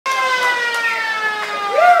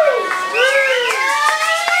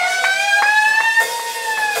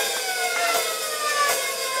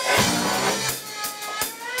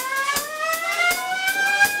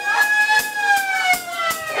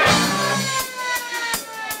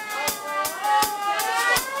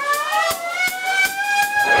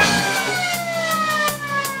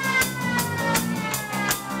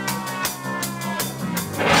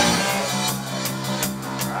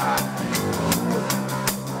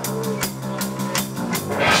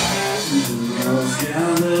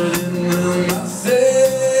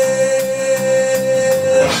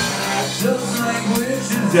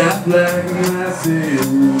black masses.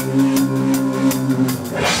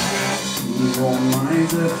 Evil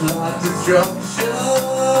minds that plot destruction.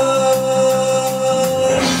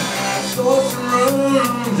 Sorcerer,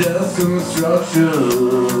 death, destruction.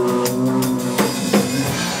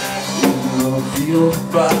 Feel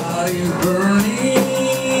bodies burning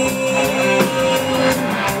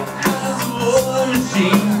as the war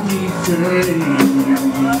machine keeps turning.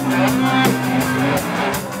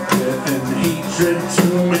 Death and hatred to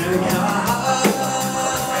mankind,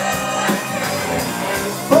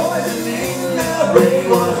 poisoning their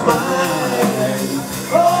brainwashed mind.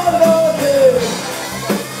 Oh Lord, yeah.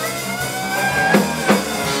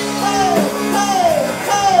 Hey, hey,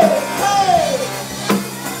 hey, hey.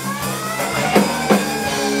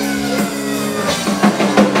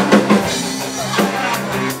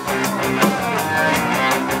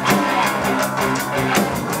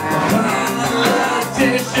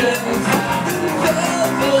 Politicians have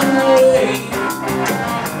themselves away.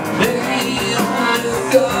 They only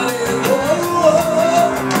started the war.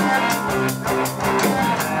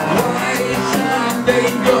 Why shouldn't they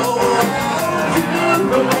go out to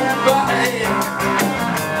provide?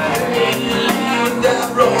 They leave that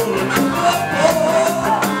road to the poor.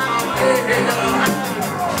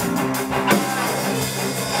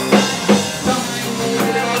 Time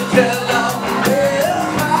will tell them their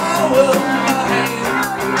power mind.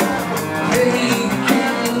 Making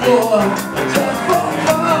war just for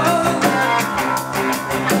fun.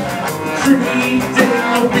 Treating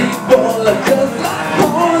people just like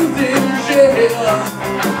pawns in jail.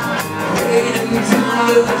 Wait until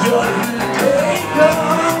the judgment day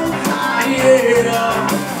comes. Yeah.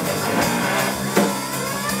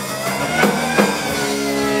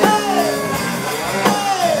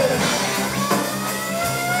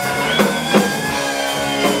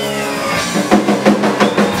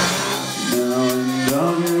 Now in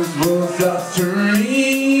darkness will stop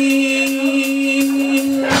turning,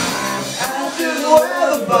 ashes where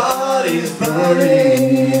the body's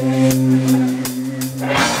burning.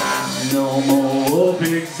 No more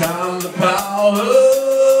big time the power.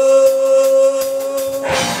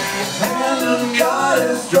 Hand of God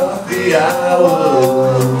has struck the hour.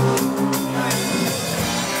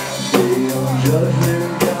 Day of judgment,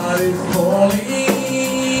 God is calling.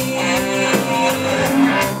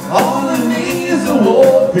 On the knees the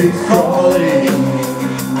war pigs crawling,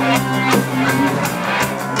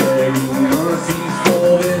 begging mercy